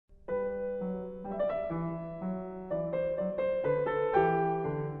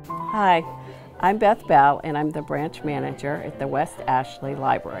Hi, I'm Beth Bell, and I'm the branch manager at the West Ashley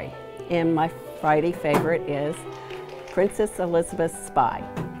Library. And my Friday favorite is Princess Elizabeth's Spy.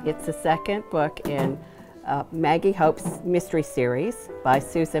 It's the second book in Maggie Hope's mystery series by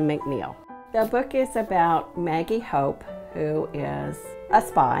Susan MacNeal. The book is about Maggie Hope, who is a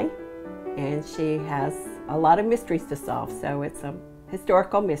spy, and she has a lot of mysteries to solve, so it's a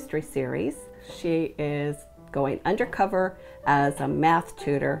historical mystery series. She is going undercover as a math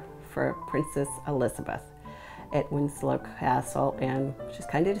tutor for Princess Elizabeth at Winslow Castle, and she's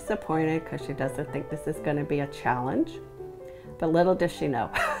kind of disappointed because she doesn't think this is going to be a challenge. But little does she know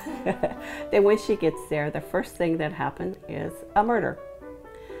that when she gets there, the first thing that happens is a murder.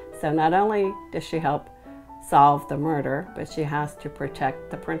 So not only does she help solve the murder, but she has to protect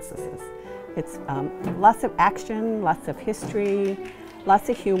the princesses. It's lots of action, lots of history, lots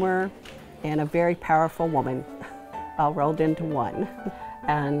of humor, and a very powerful woman all rolled into one.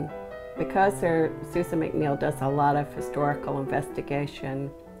 And because Susan MacNeal does a lot of historical investigation,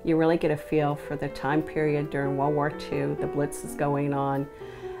 you really get a feel for the time period during World War II, the Blitz is going on,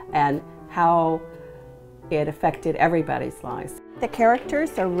 and how it affected everybody's lives. The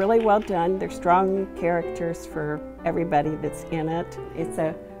characters are really well done. They're strong characters for everybody that's in it. It's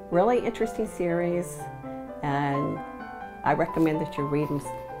a really interesting series, and I recommend that you read them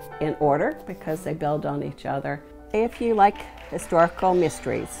in order because they build on each other. If you like historical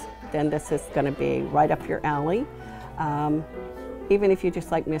mysteries, then this is going to be right up your alley. Even if you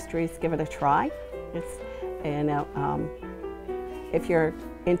just like mysteries, give it a try. If you're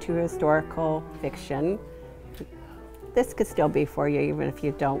into historical fiction, this could still be for you, even if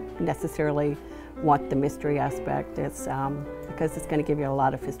you don't necessarily want the mystery aspect. It's because it's going to give you a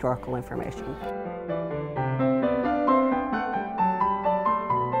lot of historical information.